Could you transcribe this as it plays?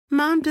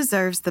Mom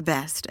deserves the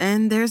best,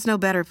 and there's no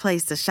better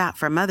place to shop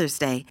for Mother's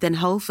Day than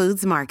Whole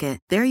Foods Market.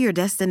 They're your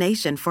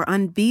destination for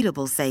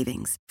unbeatable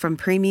savings, from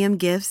premium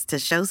gifts to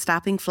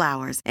show-stopping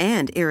flowers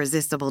and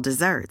irresistible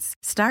desserts.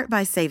 Start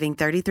by saving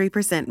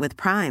 33% with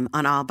Prime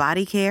on all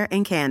body care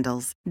and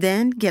candles.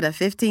 Then get a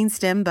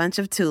 15-stem bunch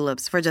of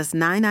tulips for just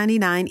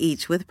 $9.99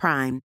 each with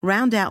Prime.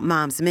 Round out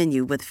Mom's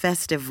menu with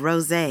festive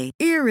rosé,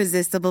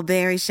 irresistible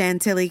berry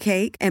chantilly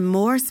cake, and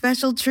more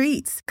special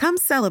treats. Come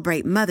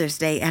celebrate Mother's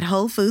Day at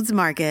Whole Foods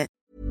Market.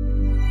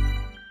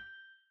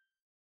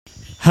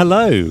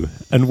 Hello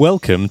and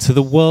welcome to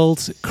the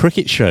World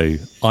Cricket Show.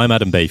 I'm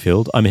Adam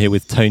Bayfield. I'm here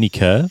with Tony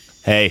Kerr.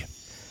 Hey.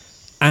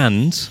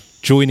 And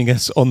joining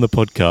us on the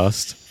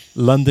podcast,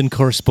 London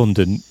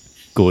correspondent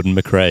Gordon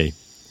McRae.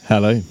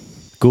 Hello.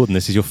 Gordon,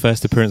 this is your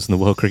first appearance on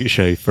the World Cricket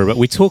Show.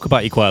 We talk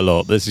about you quite a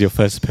lot. This is your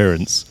first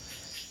appearance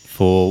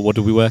for, what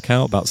did we work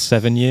out, about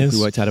 7 years?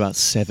 We worked out about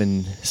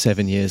seven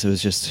years. I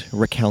was just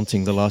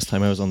recounting the last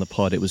time I was on the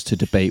pod. It was to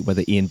debate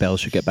whether Ian Bell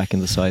should get back in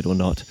the side or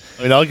not.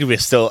 I mean,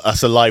 arguably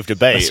that's a live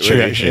debate. That's true,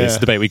 really. actually. Yeah. It's a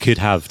debate we could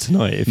have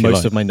tonight, if you Most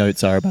like. of my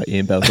notes are about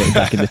Ian Bell getting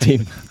back in the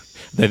team.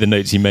 They're the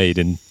notes you made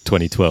in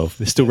 2012.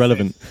 They're still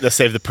relevant. Let's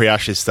save the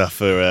pre-Ashes stuff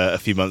for a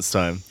few months'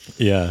 time.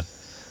 Yeah.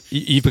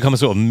 You've become a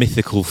sort of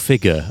mythical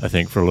figure, I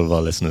think, for a lot of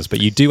our listeners,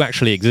 but you do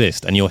actually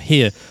exist, and you're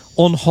here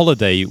on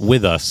holiday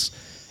with us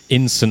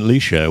in St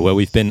Lucia, where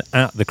we've been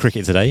at the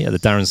cricket today, at the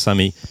Darren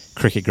Sammy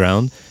Cricket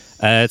Ground,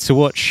 to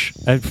watch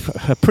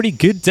a pretty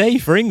good day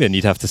for England,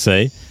 you'd have to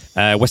say.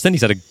 West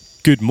Indies had a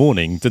good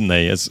morning, didn't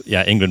they? As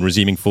England,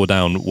 resuming 4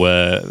 down,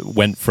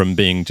 went from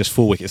being just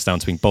 4 wickets down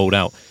to being bowled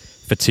out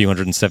for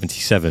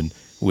 277,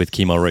 with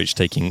Kemar Roach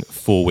taking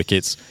 4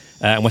 wickets.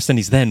 And West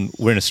Indies then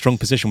were in a strong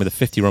position with a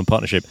 50-run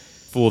partnership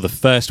for the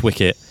first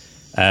wicket,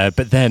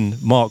 but then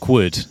Mark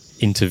Wood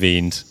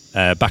intervened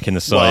back in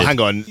the side. Well, hang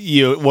on.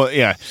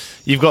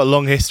 You've got a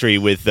long history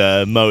with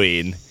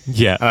Moeen.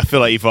 Yeah. And I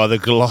feel like you've rather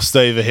glossed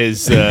over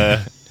his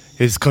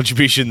his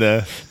contribution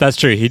there. That's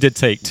true. He did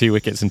take 2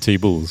 wickets and 2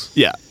 balls.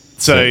 Yeah.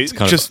 So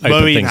just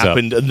Moeen up.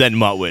 happened and then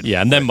Mark Wood.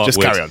 Yeah, and then Mark Wood.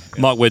 Just carry on.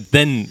 Yeah. Mark Wood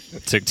then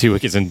took 2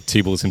 wickets and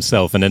 2 balls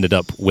himself and ended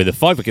up with a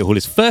 5-wicket haul,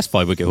 his first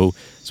 5-wicket haul.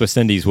 So West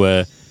Indies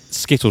were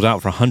skittled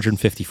out for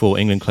 154.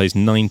 England closed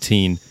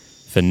 19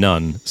 for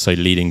none, so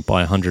leading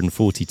by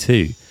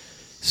 142.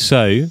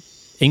 So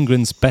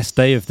England's best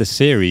day of the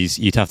series,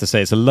 you'd have to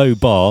say it's a low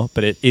bar,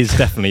 but it is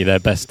definitely their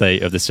best day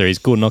of the series.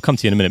 Gordon, I'll come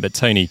to you in a minute, but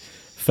Tony,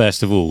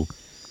 first of all,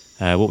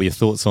 what were your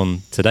thoughts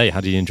on today?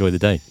 How did you enjoy the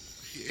day?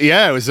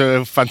 Yeah, it was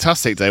a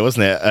fantastic day,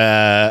 wasn't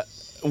it?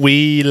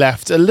 We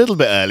left a little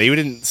bit early. We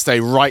didn't stay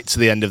right to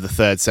the end of the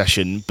third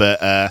session,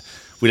 but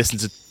we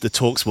listened to the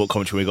TalkSport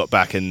commentary when we got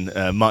back, and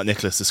Mark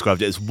Nicholas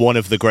described it as one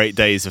of the great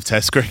days of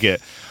Test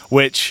cricket,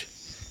 which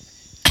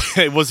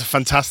it was a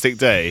fantastic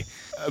day.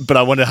 But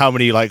I wonder how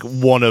many,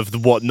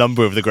 what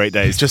number of the great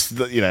days? Just,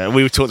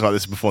 we talked about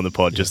this before in the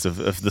pod, just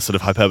of the sort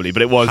of hyperbole.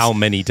 But it was... How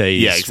many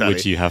days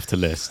would you have to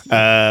list?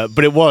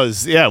 But it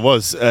was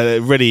a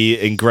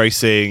really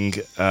engrossing,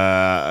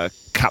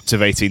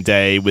 captivating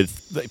day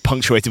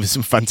punctuated with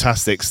some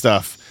fantastic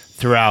stuff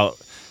throughout.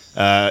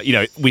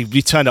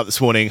 We turned up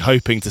this morning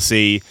hoping to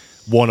see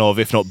one of,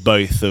 if not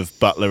both, of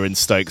Buttler and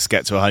Stokes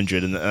get to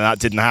 100, and that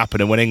didn't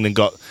happen. And when England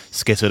got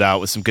skittled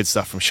out with some good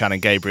stuff from Shannon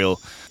Gabriel,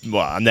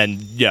 and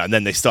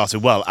then they started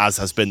well, as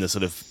has been the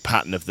sort of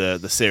pattern of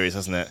the series,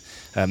 hasn't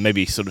it?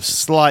 Maybe sort of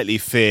slightly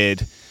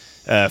feared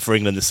for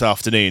England this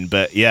afternoon,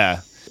 but yeah,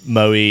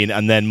 Moeen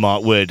and then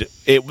Mark Wood.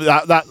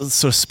 That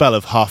sort of spell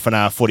of half an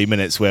hour, 40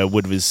 minutes where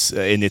Wood was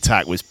in the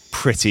attack was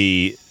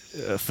pretty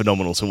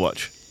phenomenal to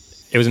watch.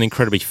 It was an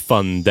incredibly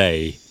fun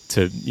day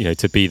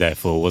to be there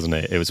for, wasn't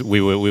it? It was. We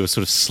were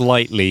sort of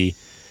slightly,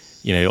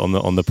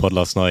 on the pod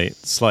last night,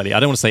 slightly. I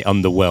don't want to say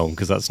underwhelmed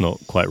because that's not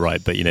quite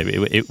right, but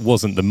it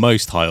wasn't the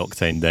most high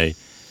octane day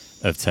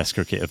of Test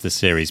cricket of the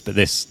series, but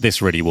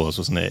this really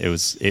wasn't it?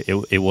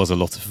 It was a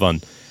lot of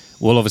fun.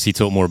 We'll obviously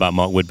talk more about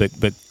Mark Wood,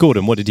 but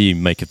Gordon, what did you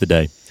make of the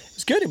day? It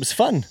was good. It was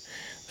fun.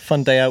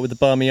 Fun day out with the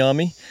Barmy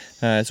Army.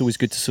 It's always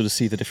good to sort of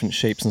see the different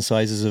shapes and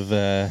sizes of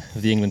the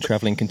England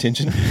travelling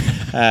contingent.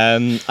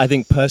 I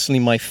think personally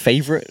my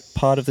favourite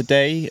part of the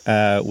day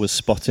was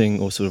spotting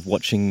or sort of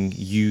watching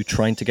you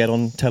trying to get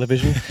on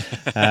television.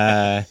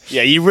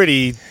 You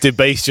really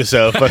debased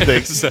yourself, I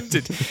think,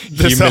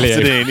 this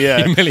afternoon.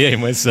 Yeah,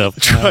 humiliating myself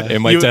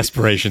in my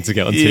desperation to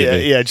get on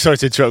TV. Yeah. Sorry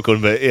to interrupt,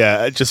 Gordon, but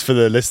just for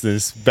the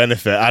listeners'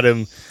 benefit,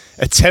 Adam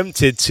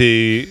attempted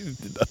to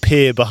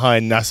appear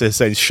behind Nasser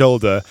Hussain's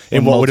shoulder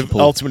in what would have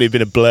ultimately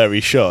been a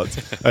blurry shot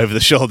over the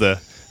shoulder.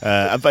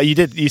 But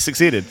you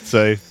succeeded,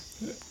 so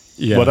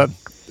well done.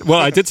 Well,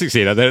 I did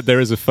succeed. There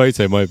is a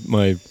photo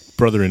my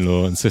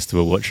brother-in-law and sister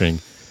were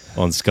watching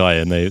on Sky,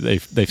 and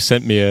they've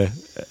sent me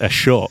a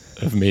shot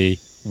of me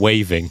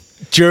waving.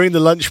 During the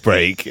lunch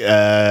break,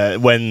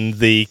 when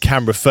the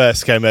camera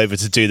first came over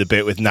to do the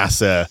bit with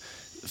Nasser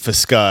for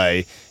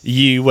Sky,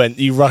 you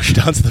rushed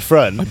down to the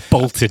front. I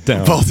bolted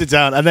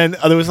down. And then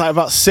there was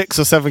about 6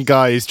 or 7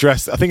 guys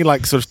dressed, I think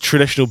in sort of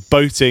traditional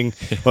boating,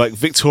 like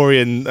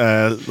Victorian,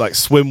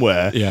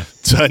 swimwear,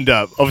 turned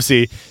up,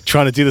 obviously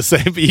trying to do the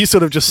same, but you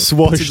sort of just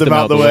swatted Pushed them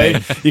out the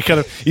way.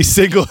 You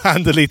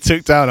single-handedly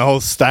took down a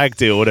whole stag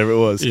deal, whatever it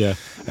was. Yeah.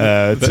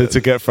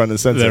 To get front and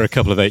centre. There are a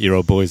couple of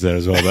 8-year-old boys there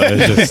as well that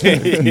just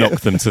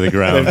knocked them to the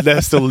ground.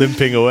 They're still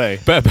limping away.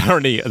 But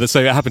apparently, so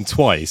it happened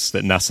twice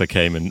that NASA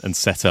came and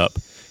set up,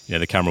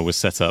 the camera was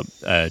set up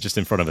just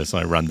in front of us,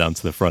 and I ran down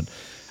to the front.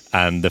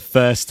 And the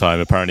first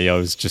time, apparently, I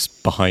was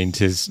just behind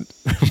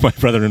my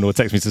brother-in-law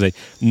texted me to say,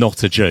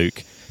 not a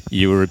joke,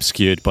 you were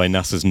obscured by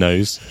NASA's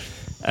nose.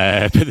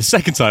 But the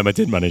second time I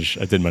did manage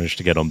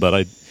to get on,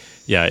 but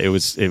it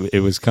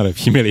was kind of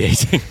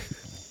humiliating.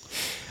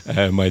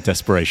 My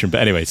desperation.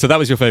 But anyway, so that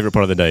was your favourite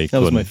part of the day.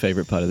 That was my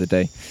favourite part of the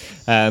day.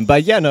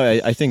 But yeah, no,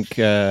 I think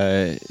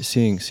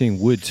seeing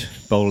Wood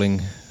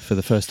bowling for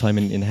the first time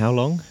in how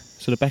long?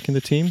 Sort of back in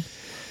the team?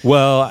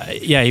 Well,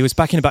 yeah, he was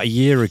back in about a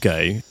year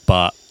ago,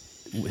 but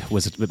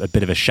was a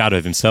bit of a shadow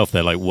of himself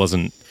there. Like,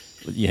 wasn't,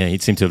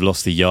 he'd seemed to have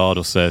lost a yard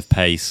or so of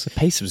pace.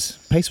 Pace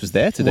was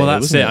there today. Well,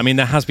 that's wasn't it. I mean,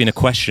 there has been a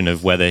question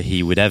of whether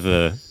he would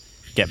ever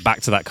get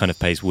back to that kind of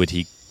pace. Would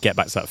he get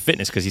back to that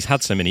fitness? Because he's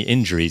had so many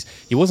injuries.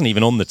 He wasn't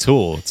even on the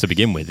tour to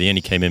begin with. He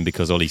only came in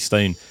because Ollie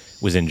Stone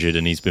was injured,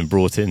 and he's been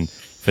brought in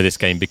for this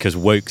game because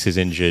Wokes is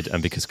injured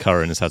and because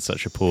Curran has had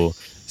such a poor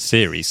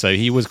series. So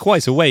he was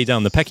quite a way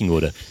down the pecking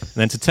order. And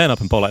then to turn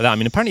up and bowl like that, I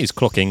mean, apparently he was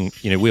clocking,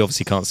 we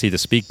obviously can't see the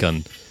speed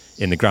gun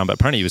in the ground, but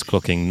apparently he was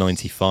clocking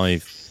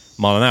 95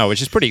 mile an hour,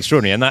 which is pretty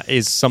extraordinary. And that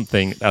is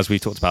something, as we've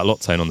talked about a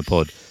lot, Tone, on the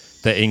pod,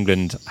 that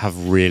England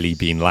have really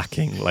been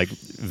lacking, like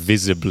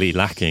visibly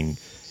lacking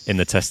in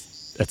the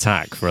test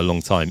attack for a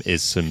long time,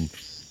 is some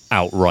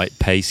outright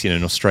pace.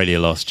 In Australia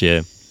last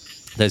year,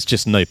 there's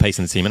just no pace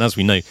in the team. And as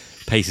we know,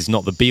 pace is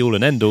not the be-all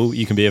and end-all.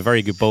 You can be a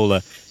very good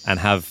bowler and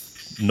have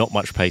not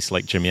much pace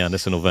like Jimmy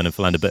Anderson or Vernon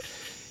Philander, but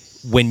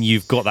when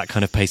you've got that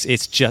kind of pace,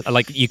 it's just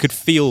like you could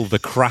feel the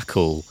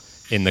crackle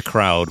in the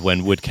crowd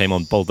when Wood came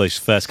on, bowled those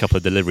first couple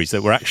of deliveries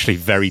that were actually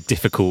very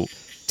difficult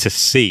to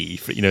see.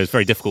 It's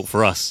very difficult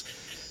for us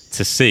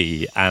to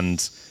see, and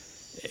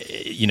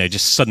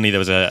just suddenly there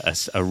was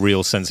a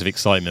real sense of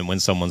excitement when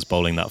someone's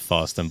bowling that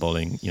fast and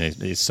bowling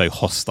is so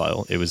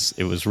hostile. It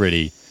was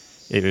really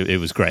it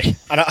was great.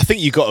 And I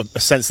think you got a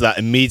sense of that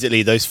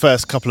immediately. Those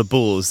first couple of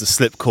balls, the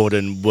slip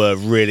cordon were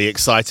really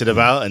excited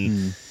about,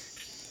 and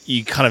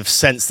you kind of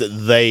sensed that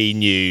they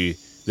knew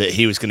that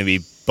he was going to be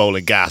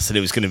bowling gas, and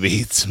it was going to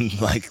be some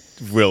like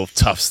real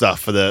tough stuff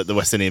for the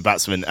West Indian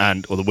batsman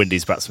or the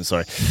Windies batsman,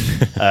 sorry.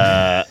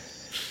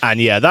 And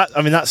yeah,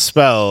 that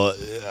spell,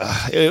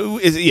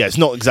 it's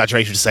not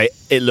exaggeration to say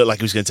it looked like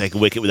he was going to take a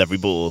wicket with every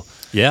ball.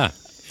 Yeah,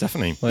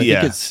 definitely. Well, I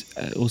think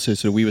it's also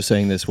sort of, we were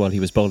saying this while he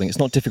was bowling, it's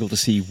not difficult to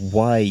see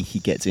why he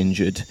gets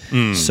injured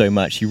so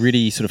much. He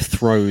really sort of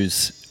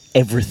throws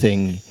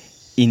everything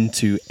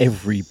into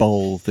every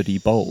bowl that he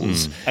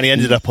bowls. And he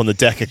ended up on the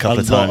deck a couple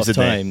of times,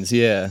 didn't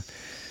he? Yeah.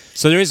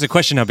 So there is a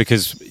question now,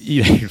 because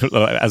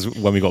as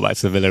when we got back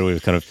to the villa, we were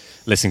kind of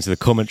listening to the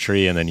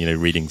commentary and then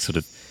reading sort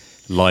of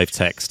live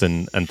text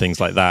and things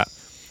like that.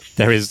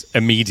 There is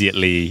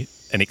immediately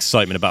an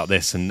excitement about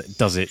this, and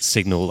does it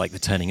signal like the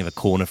turning of a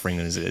corner for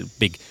England? Is it a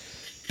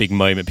big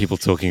moment? People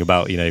talking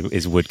about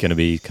is Wood going to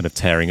be kind of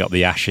tearing up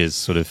the Ashes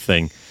sort of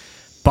thing?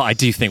 But I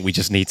do think we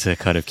just need to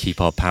kind of keep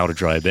our powder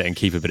dry a bit and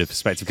keep a bit of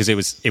perspective, because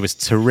it was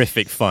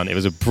terrific fun. It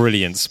was a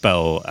brilliant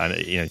spell,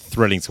 and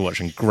thrilling to watch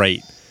and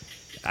great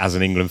as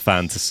an England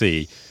fan to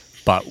see.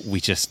 But we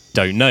just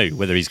don't know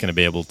whether he's going to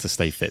be able to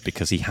stay fit,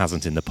 because he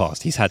hasn't in the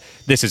past.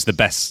 This is the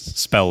best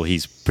spell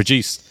he's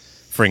produced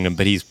for England,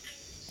 but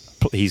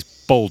he's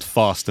bowled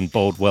fast and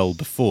bowled well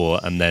before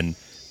and then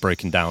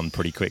broken down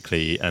pretty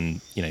quickly.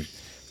 And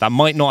that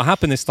might not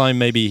happen this time.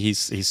 Maybe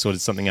he's sorted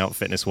something out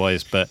fitness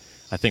wise, but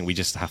I think we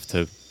just have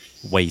to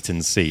wait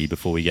and see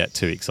before we get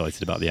too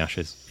excited about the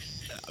Ashes.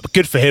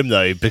 Good for him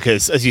though,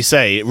 because as you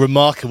say,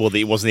 remarkable that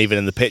he wasn't even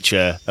in the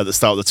picture at the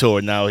start of the tour,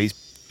 and now there's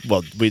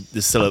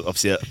still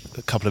obviously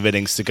a couple of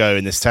innings to go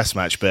in this Test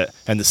match,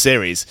 and the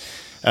series.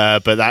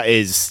 But that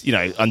is,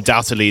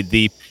 undoubtedly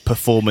the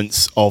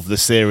performance of the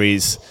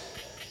series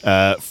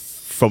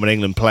from an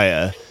England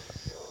player,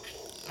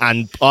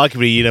 and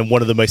arguably,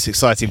 one of the most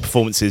exciting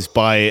performances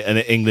by an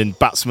England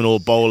batsman or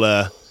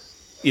bowler,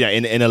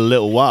 in a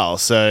little while.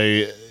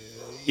 So,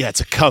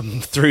 to come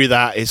through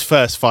that, his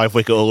first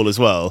 5-wicket haul as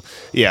well.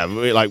 Yeah,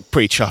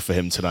 pretty chuffed for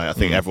him tonight. I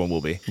think everyone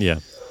will be. Yeah.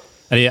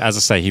 And as I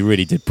say, he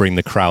really did bring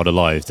the crowd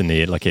alive, didn't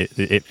he? Like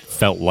it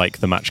felt like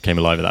the match came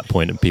alive at that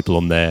point, and people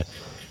on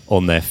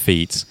their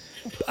feet.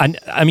 And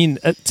I mean,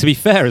 to be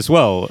fair as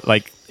well,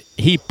 like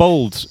he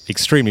bowled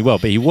extremely well,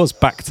 but he was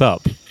backed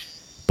up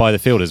by the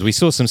fielders. We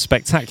saw some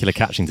spectacular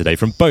catching today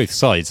from both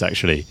sides,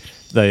 actually.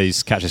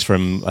 Those catches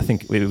from, I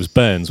think it was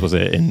Burns, was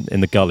it, in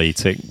the gully?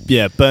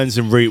 Yeah, Burns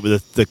and Root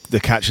with the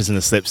catches and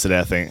the slips today,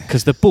 I think.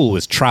 Because the ball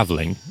was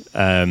travelling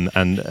and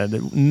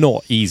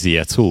not easy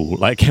at all.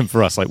 Like, again,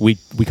 for us, like we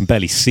can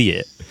barely see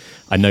it.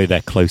 I know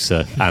they're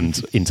closer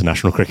and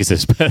international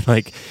cricketers, but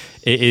like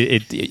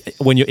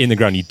when you're in the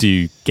ground, you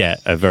do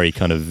get a very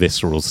kind of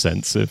visceral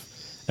sense of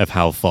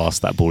how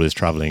fast that ball is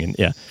travelling. And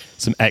yeah,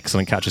 some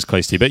excellent catches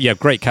close to you. But yeah,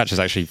 great catches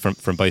actually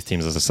from both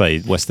teams. As I say,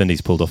 West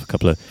Indies pulled off a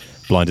couple of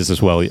blinders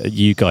as well.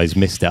 You guys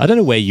missed it. I don't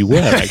know where you were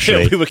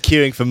actually. We were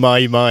queuing for my.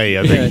 I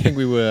think. Yeah, I think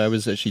we were. I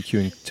was actually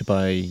queuing to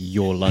buy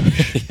your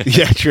lunch.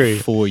 Yeah, true.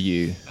 For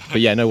you. But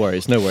yeah, no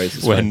worries.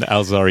 It's when fine.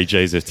 Alzari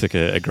Joseph took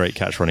a great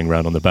catch running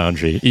around on the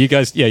boundary, you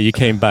guys, you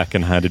came back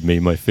and handed me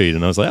my food,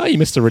 and I was like, oh, you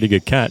missed a really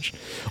good catch.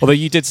 Although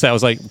you did say, I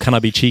was like, can I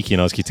be cheeky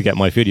and ask you to get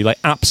my food? You're like,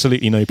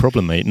 absolutely no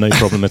problem, mate, no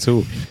problem at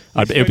all.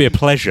 It would be a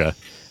pleasure.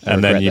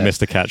 And then you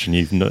missed a catch, and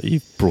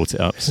you've brought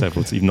it up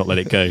several times. You've not let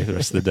it go the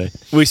rest of the day.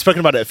 We've spoken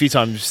about it a few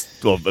times,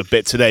 well, a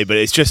bit today, but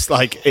it's just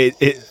like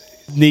it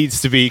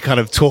needs to be kind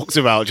of talked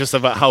about, just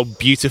about how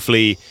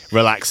beautifully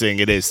relaxing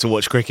it is to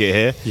watch cricket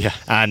here. Yeah.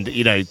 And,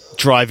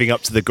 driving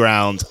up to the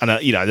ground and,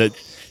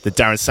 the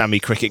Darren Sammy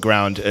cricket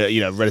ground,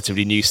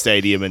 relatively new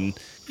stadium, and,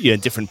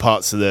 different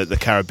parts of the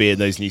Caribbean,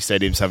 those new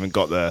stadiums haven't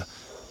got the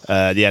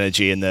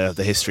energy and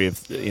the history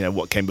of,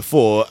 what came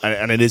before.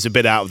 And it is a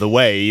bit out of the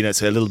way,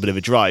 it's a little bit of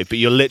a drive, but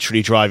you're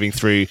literally driving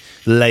through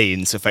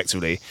lanes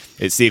effectively.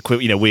 It's the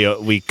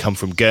equivalent, we come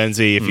from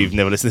Guernsey, if you've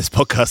never listened to this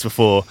podcast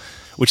before,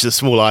 which is a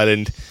small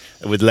island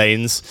with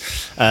lanes,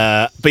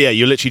 but yeah,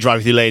 you're literally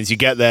driving through lanes. You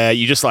get there,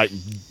 you just like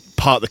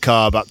park the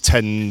car about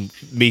 10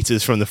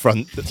 meters from the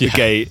front the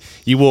gate.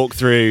 You walk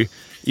through.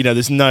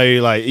 There's no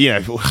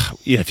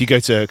if you go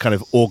to kind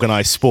of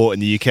organised sport in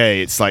the UK,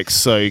 it's like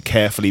so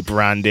carefully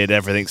branded.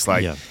 Everything's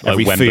like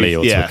every Wembley food,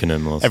 or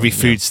Twickenham or every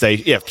food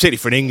station. Yeah, particularly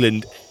for an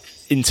England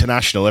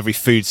international, every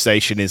food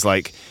station is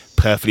like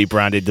perfectly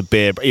branded, the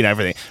beer,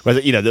 everything.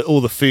 Whether all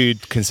the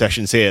food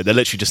concessions here, they're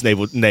literally just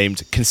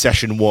named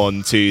concession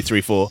 1, 2,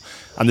 3, 4,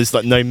 and there's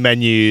like no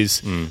menus.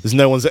 There's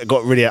no ones that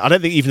got really. I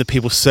don't think even the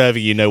people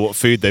serving you know what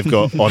food they've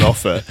got on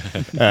offer.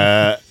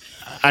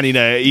 And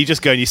you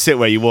just go and you sit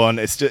where you want.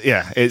 It's just,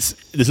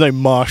 there's no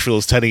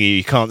marshals telling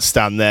you can't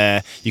stand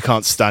there, you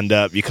can't stand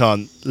up, you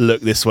can't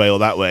look this way or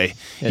that way.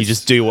 You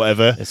just do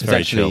whatever. It's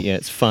very actually, chill.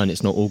 it's fun.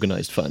 It's not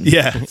organised fun.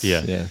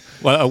 Yeah.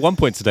 Well, at one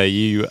point today,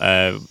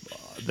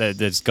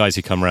 there's guys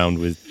who come around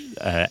with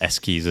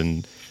eskies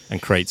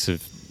and crates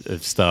of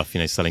stuff,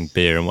 selling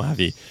beer and what have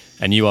you.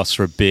 And you asked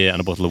for a beer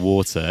and a bottle of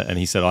water, and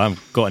he said, I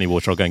haven't got any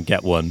water, I'll go and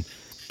get one.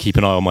 Keep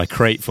an eye on my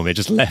crate for me.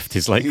 Just left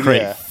his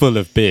crate full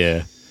of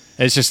beer.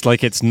 It's just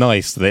like, it's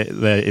nice that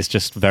it's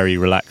just very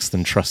relaxed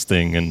and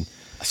trusting, and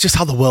it's just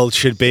how the world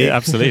should be. Yeah,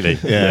 absolutely.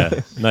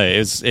 Yeah. No,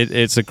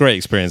 it's a great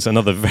experience.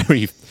 Another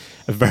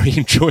very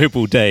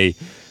enjoyable day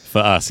for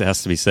us, it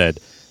has to be said.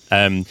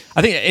 I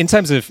think in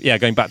terms of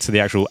going back to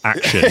the actual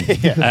action,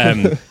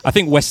 I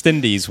think West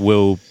Indies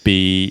will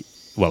be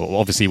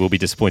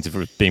disappointed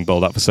for being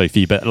bowled out for so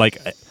few, but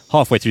like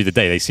halfway through the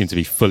day they seem to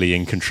be fully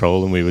in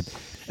control, and we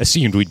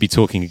assumed we'd be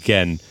talking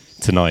again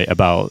tonight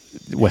about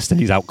West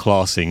Indies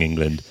outclassing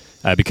England,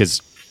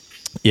 because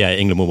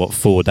England were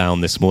 4 down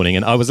this morning,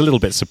 and I was a little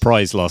bit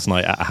surprised last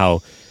night at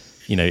how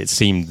it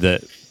seemed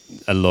that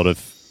a lot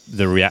of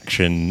the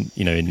reaction,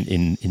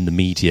 in the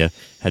media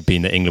had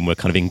been that England were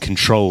kind of in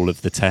control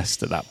of the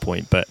test at that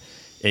point. But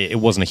it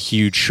wasn't a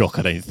huge shock,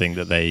 I don't think,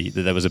 that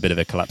there was a bit of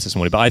a collapse this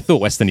morning. But I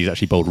thought West Indies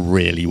actually bowled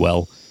really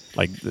well.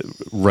 Like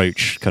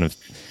Roach kind of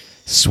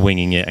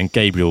swinging it, and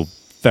Gabriel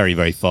very,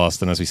 very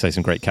fast. And as we say,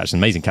 some great catches.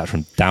 Amazing catch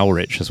from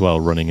Dowrich as well,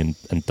 running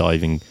and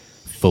diving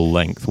full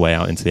length way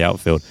out into the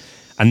outfield.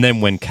 And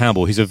then when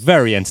Campbell, who's a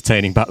very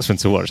entertaining batsman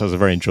to watch, that was a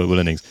very enjoyable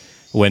innings,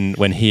 when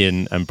he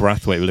and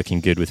Brathwaite were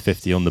looking good with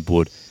 50 on the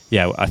board,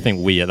 I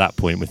think we at that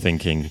point were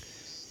thinking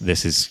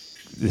this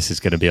is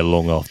going to be a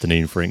long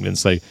afternoon for England.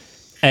 So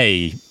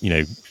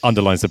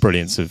underlines the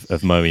brilliance of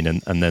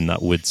Moeen and then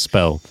that Wood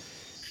spell,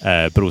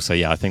 but also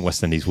I think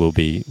West Indies will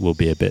be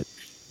a bit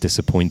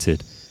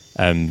disappointed.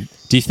 Do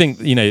you think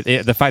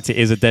the fact it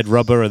is a dead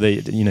rubber, are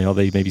they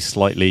maybe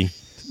slightly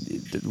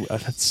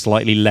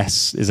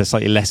less? Is there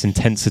slightly less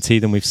intensity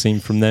than we've seen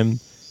from them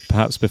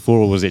perhaps before,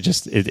 or was it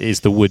just is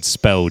the Wood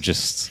spell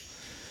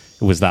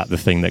was that the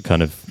thing that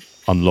kind of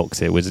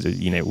unlocked it? Was it,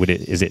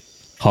 is it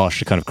harsh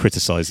to kind of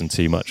criticise them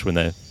too much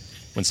when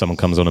someone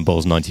comes on and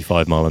bowls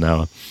 95 mile an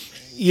hour?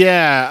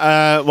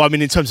 Well, I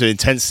mean, in terms of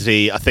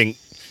intensity, I think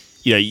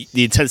the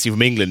intensity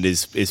from England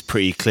is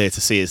pretty clear to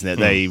see, isn't it?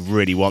 They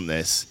really want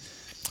this,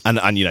 and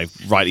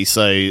rightly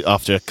so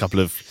after a couple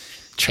of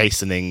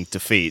chastening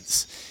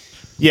defeats.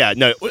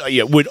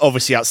 Wood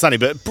obviously outstanding,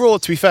 but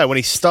Broad, to be fair, when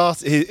he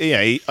started,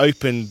 he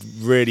opened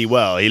really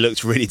well. He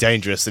looked really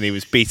dangerous, and he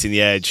was beating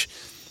the edge,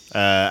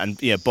 and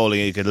bowling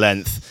a good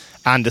length.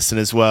 Anderson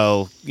as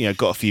well,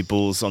 got a few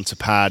balls onto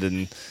pad,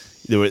 and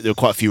there were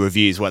quite a few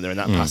reviews, weren't there, in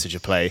that passage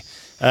of play.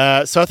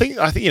 So I think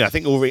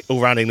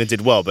all round England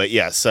did well, but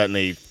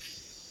certainly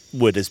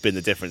Wood has been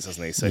the difference,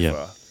 hasn't he, so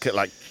far?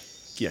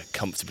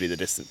 Comfortably the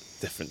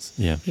difference.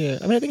 Yeah.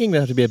 I mean, I think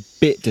England have to be a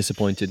bit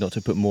disappointed not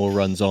to put more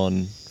runs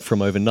on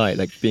from overnight,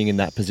 like being in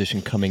that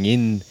position coming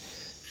in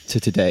to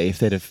today. If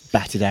they'd have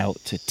batted out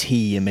to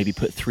tea and maybe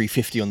put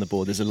 350 on the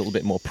board, there's a little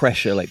bit more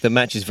pressure. Like the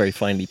match is very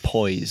finely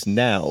poised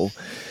now,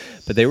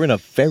 but they were in a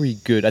very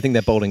good. I think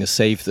their bowling has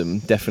saved them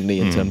definitely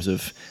in terms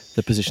of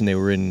the position they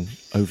were in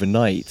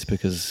overnight,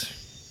 because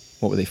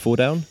what were they, 4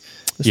 down?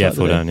 4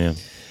 down.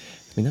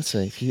 I mean, that's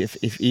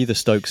if either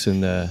Stokes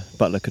and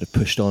Butler could have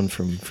pushed on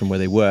from where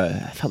they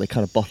were, I felt they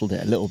kind of bottled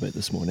it a little bit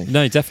this morning.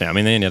 No, definitely. I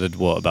mean, they only added,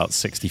 about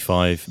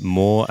 65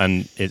 more,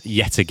 and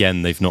yet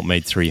again, they've not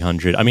made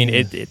 300. I mean,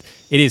 it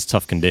is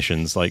tough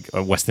conditions. Like,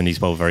 West Indies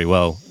bowled very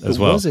well as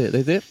well. Was it?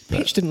 The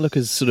pitch didn't look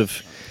as sort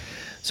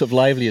of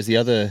lively as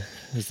the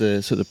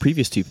sort of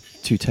previous two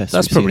tests.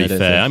 That's probably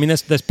fair. I mean,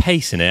 there's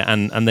pace in it,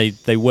 and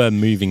they were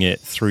moving it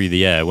through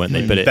the air, weren't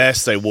they? But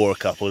Bairstow wore a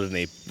couple, didn't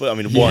he? I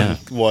mean,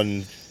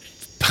 one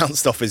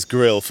bounced off his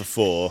grill for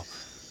 4.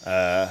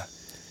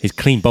 He's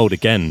clean bowled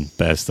again,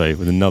 Bairstow,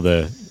 with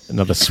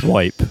another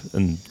swipe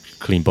and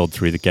clean bowled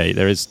through the gate.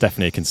 There is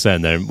definitely a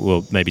concern there.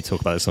 We'll maybe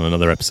talk about this on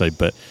another episode,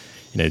 but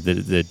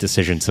the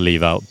decision to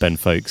leave out Ben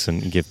Folkes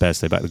and give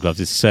Bairstow back the gloves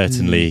is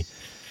certainly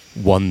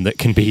one that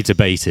can be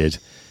debated.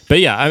 But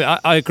yeah,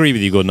 I agree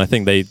with you, Gordon. I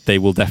think they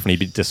will definitely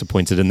be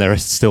disappointed, and there are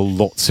still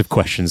lots of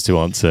questions to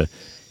answer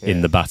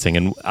in the batting.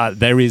 And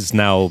there is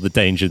now the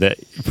danger that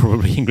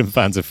probably England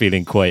fans are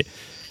feeling quite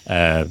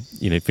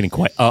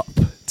up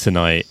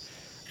tonight.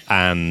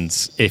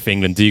 And if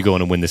England do go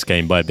on and win this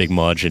game by a big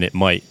margin, it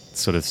might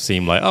sort of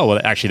seem like, oh, well,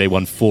 actually they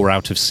won 4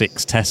 out of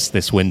 6 tests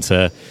this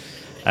winter.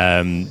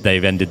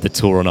 They've ended the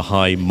tour on a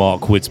high.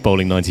 Mark Wood's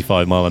bowling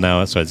 95 mile an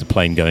hour. So it's a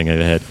plane going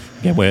overhead.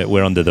 Again,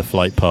 we're under the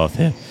flight path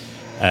here.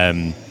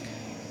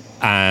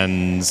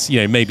 And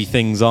maybe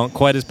things aren't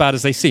quite as bad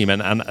as they seem,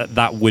 and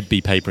that would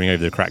be papering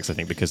over the cracks, I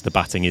think, because the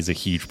batting is a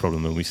huge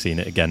problem, and we've seen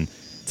it again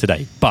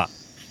today. But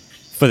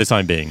for the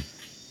time being,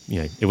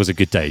 it was a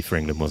good day for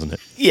England, wasn't it?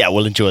 Yeah,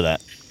 we'll enjoy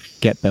that.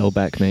 Get Bell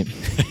back, mate.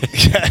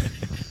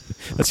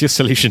 That's your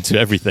solution to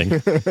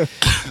everything.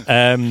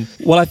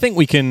 Well, I think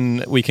we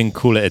can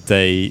call it a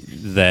day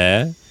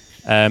there.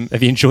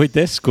 Have you enjoyed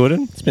this,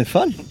 Gordon? It's been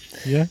fun.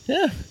 Yeah.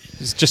 Yeah.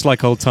 It's just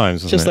like old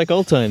times, wasn't it? Just like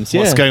old times, yeah.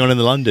 What's going on in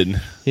London?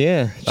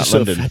 Yeah. Just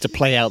sort of had to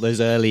play out those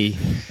early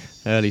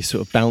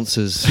sort of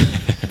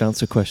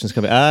bouncer questions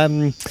coming.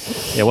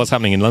 Yeah, what's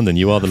happening in London?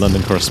 You are the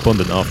London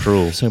correspondent after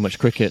all. So much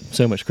cricket.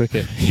 Trying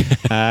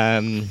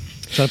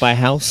to buy a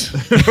house.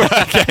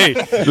 Okay,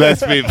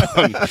 let's move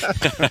on.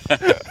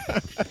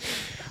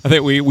 I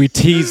think we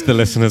teased the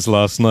listeners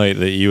last night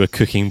that you were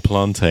cooking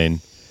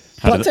plantain.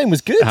 Plantain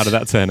was good. How did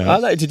that turn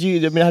out? How did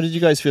you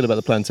guys feel about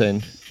the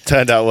plantain?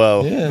 Turned out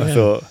well. Yeah, I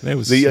thought it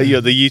was, the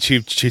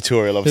YouTube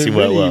tutorial obviously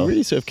worked well. It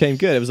really sort of came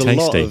good. It was a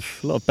Tasty.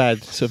 lot of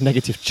bad sort of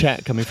negative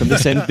chat coming from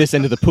this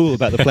end of the pool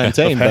about the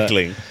plantain.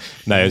 Heckling.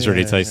 No, it was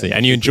really tasty,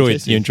 and you enjoyed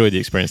the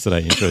experience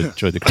today. You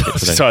enjoyed the cricket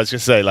today. Sorry, I was going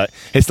to say,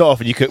 it's not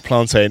often you cook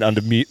plantain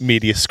under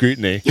media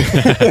scrutiny. So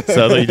I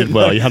thought you did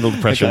well. You handled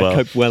the pressure well. I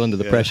coped well under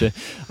the pressure.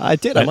 I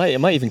did. I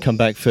might even come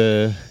back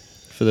for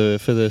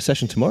the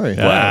session tomorrow.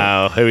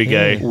 Wow, here we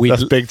go.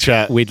 That's big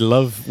chat. We'd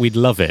love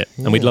it,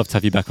 and we'd love to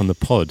have you back on the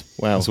pod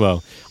as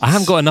well. I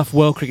haven't got enough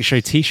World Cricket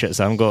Show t-shirts.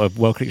 I haven't got a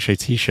World Cricket Show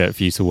t-shirt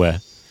for you to wear.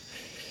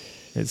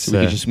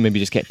 So we could maybe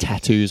just get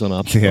tattoos on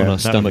our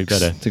stomachs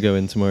to go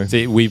in tomorrow.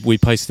 See, we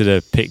posted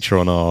a picture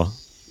on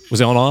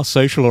was it on our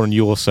social or on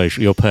your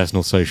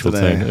personal social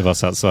thing of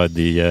us outside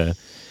the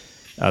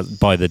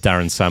by the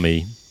Darren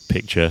Sammy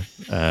picture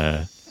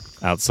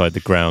outside the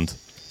ground.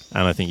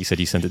 And I think you said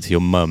you sent it to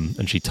your mum,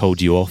 and she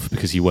told you off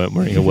because you weren't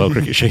wearing a World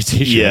Cricket Show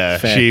t-shirt. Yeah,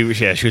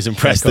 she was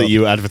impressed that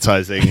you were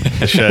advertising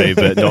the show,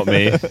 but not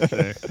me,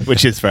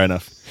 which is fair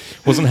enough.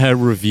 Wasn't her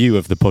review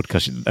of the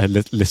podcast,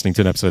 listening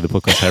to an episode of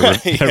the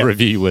podcast, her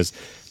review was,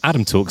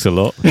 Adam talks a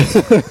lot.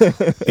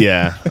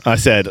 Yeah, I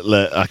said,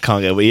 look, I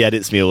can't go, but he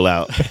edits me all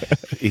out.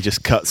 He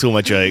just cuts all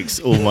my jokes,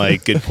 all my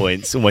good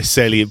points, all my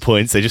salient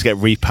points, they just get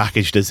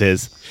repackaged as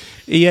his.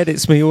 He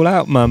edits me all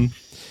out, mum.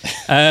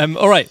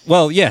 All right,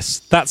 well, yes,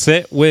 that's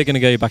it. We're going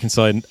to go back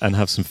inside and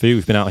have some food.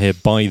 We've been out here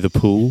by the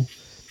pool.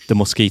 The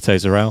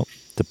mosquitoes are out.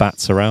 The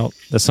bats are out.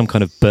 There's some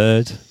kind of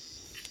bird.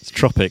 It's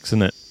tropics,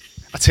 isn't it?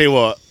 I tell you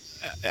what,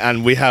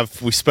 and we've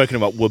spoken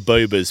about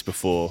wabobas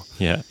before.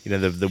 Yeah.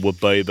 The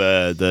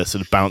waboba, the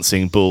sort of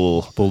bouncing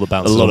ball that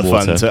bounces a lot on of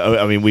water.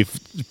 fun.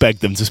 We've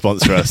begged them to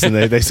sponsor us, and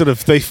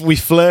we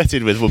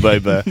flirted with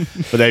waboba,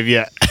 but they've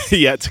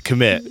yet to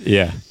commit.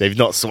 Yeah. They've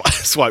not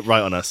swiped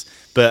right on us.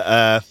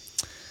 But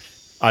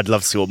I'd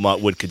love to see what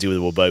Mark Wood could do with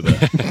a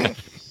waboba.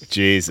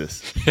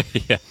 Jesus.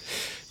 Yeah.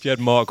 If you had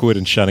Mark Wood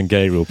and Shannon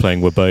Gabriel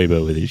playing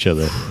waboba with each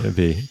other, it'd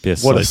be a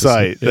sight. What a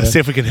sight. Yeah. Let's see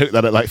if we can hook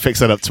that up, fix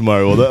that up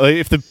tomorrow. Or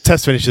if the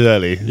test finishes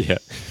early,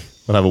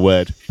 we'll have a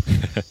word.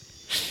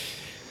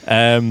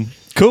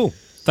 Cool.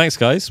 Thanks,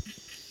 guys.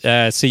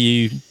 See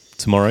you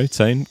tomorrow,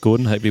 Tone.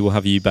 Gordon, hopefully we'll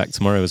have you back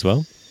tomorrow as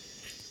well.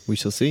 We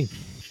shall see.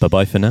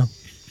 Bye-bye for now.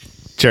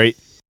 Jerry.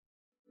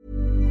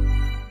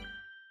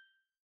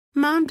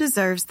 Mom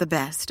deserves the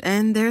best,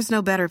 and there's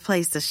no better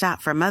place to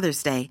shop for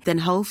Mother's Day than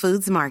Whole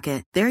Foods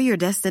Market. They're your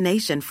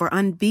destination for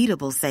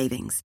unbeatable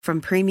savings, from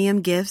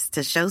premium gifts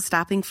to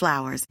show-stopping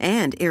flowers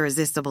and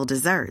irresistible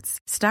desserts.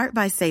 Start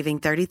by saving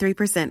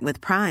 33% with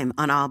Prime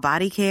on all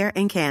body care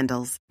and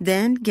candles.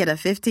 Then get a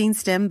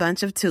 15-stem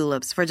bunch of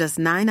tulips for just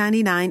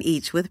 $9.99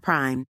 each with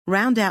Prime.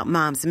 Round out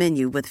Mom's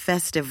menu with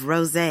festive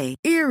rosé,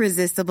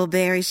 irresistible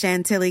berry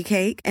chantilly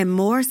cake, and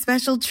more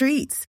special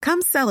treats.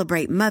 Come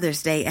celebrate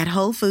Mother's Day at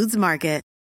Whole Foods Market.